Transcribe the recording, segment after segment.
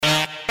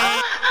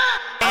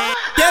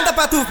Senta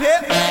pra tu ver,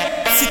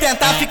 se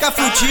tentar fica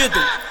fudido.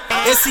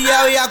 Esse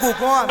é o Yago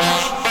Gomes,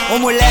 o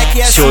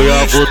moleque é se o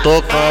sinistro. Yago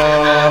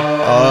tocar,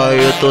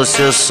 aí tu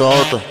se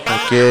solta. Vai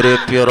querer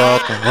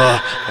piroca,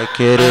 vai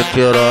querer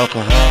piroca.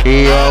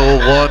 E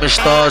Yago Gomes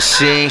tá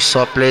assim,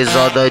 só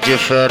playzada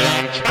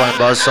diferente pra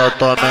embaçar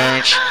tua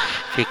mente.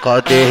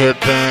 Fica de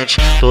repente,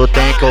 tu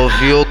tem que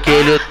ouvir o que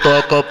ele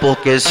toca,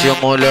 porque esse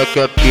moleque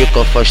é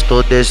pica. Faz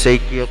tu descer e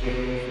quica,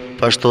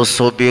 faz tu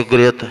subir e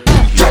grita,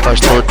 faz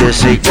tu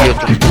descer e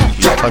quica,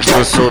 faz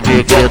tu subir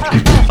e grita.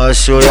 Mas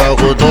se o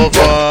Yago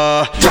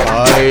tocar,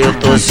 aí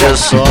tu se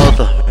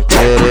solta. Vai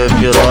querer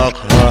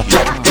piroca,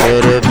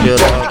 querer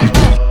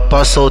piroca.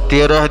 Pra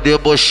solteiras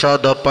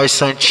debochada, paz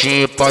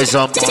santinho e paz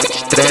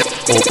amante. Treme,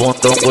 o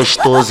bundão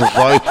gostoso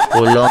vai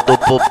olhando pro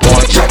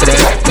ponte. Treme,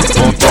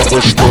 bundão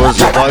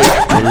gostoso vai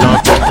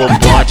olhando pro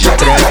ponte.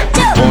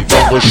 Treme,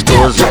 bundão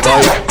gostoso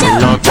vai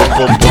olhando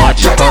pro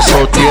ponte. Pra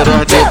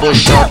solteiras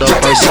debochada,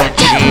 paz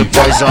santinho e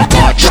paz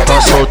amante.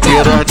 Pra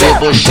solteiras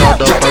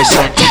debochada, paz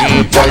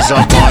santinho e paz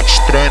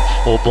amante. Treme,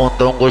 o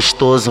bundão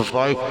gostoso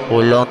vai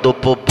olhando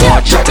pro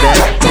ponte.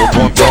 Treme, o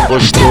bundão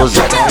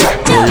gostoso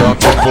vai olhando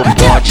pro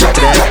ponte.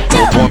 Treme,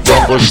 o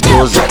bundão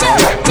gostoso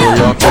vai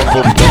olhando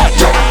pro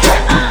ponte.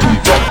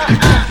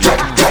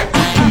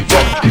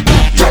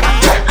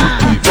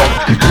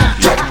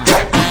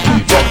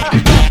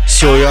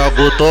 Se o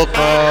Yago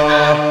tocar,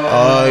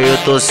 aí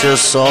tu se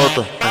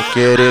solta. Vai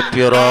querer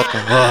piroca,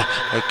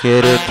 vai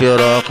querer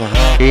piroca.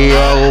 E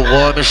Yago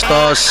Gomes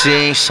tá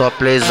assim, só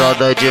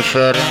playzada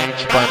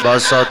diferente pra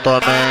embaçar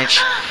tua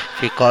mente.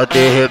 Fica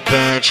de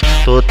repente,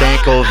 tu tem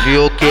que ouvir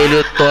o que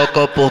ele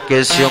toca, porque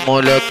esse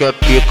moleque é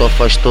pica.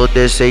 Faz tu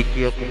descer e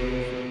quica,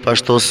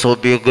 faz tu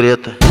subir e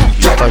grita,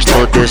 faz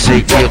tu descer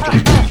e quica,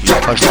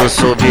 faz tu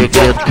subir e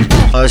grita.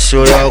 Mas se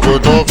o Yago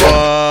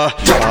tocar,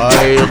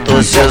 aí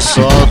tu se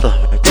solta.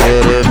 Vai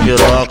querer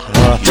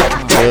piroca,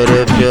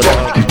 querer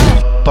piroca.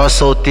 Pra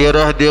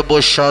solteiras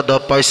debochada,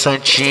 paz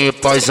santinho e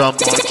paz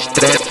amante.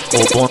 Treme,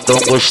 o bundão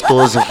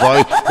gostoso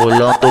vai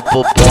olhando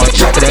pro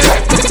ponte. Treme,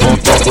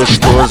 bundão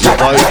gostoso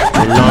vai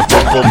olhando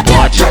pro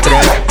ponte.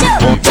 Treme,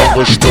 bundão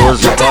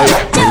gostoso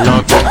vai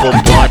olhando pro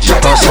ponte.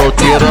 Pra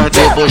solteiras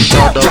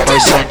debochada,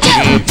 paz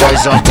santinho e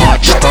paz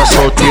amante. Pra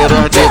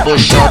solteiras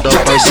debochada,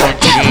 paz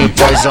santinho e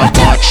paz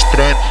amante.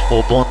 Treme,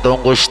 o bundão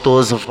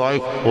gostoso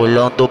vai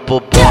olhando pro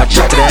ponte.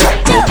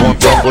 Treme, o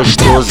bundão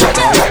gostoso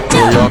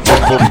vai olhando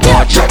pro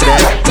ponte.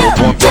 Treme, o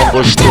bundão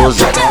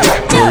gostoso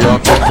vai olhando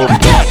pro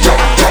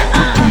ponte.